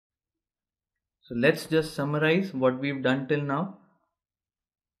So let's just summarize what we've done till now.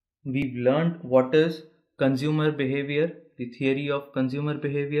 We've learned what is consumer behavior, the theory of consumer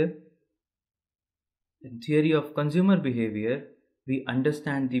behavior. In theory of consumer behavior, we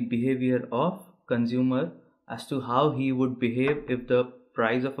understand the behavior of consumer as to how he would behave if the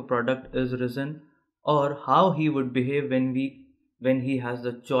price of a product is risen, or how he would behave when he has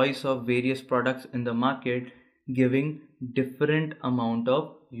the choice of various products in the market giving different amount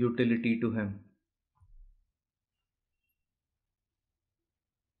of utility to him.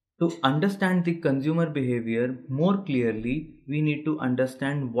 To understand the consumer behavior more clearly, we need to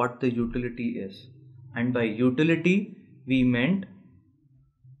understand what the utility is. And by utility, we meant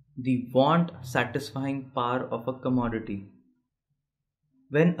the want satisfying power of a commodity.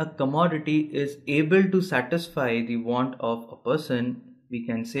 When a commodity is able to satisfy the want of a person, we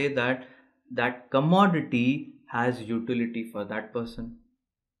can say that that commodity has utility for that person.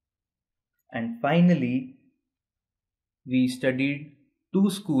 And finally, we studied two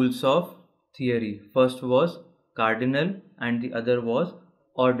schools of theory. First was cardinal and the other was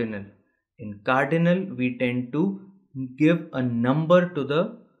ordinal. In cardinal, we tend to give a number to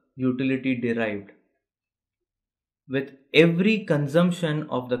the utility derived. With every consumption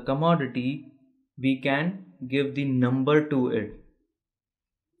of the commodity, we can give the number to it.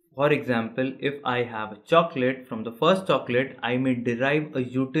 For example, if I have a chocolate, from the first chocolate, I may derive a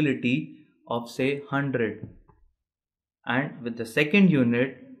utility of say 100. And with the second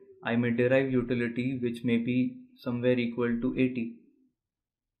unit, I may derive utility which may be somewhere equal to 80.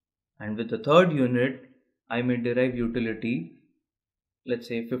 And with the third unit, I may derive utility, let's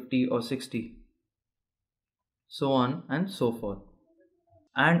say 50 or 60. So on and so forth.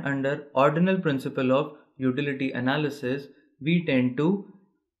 And under ordinal principle of utility analysis, we tend to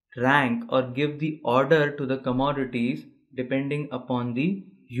rank or give the order to the commodities depending upon the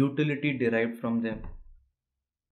utility derived from them.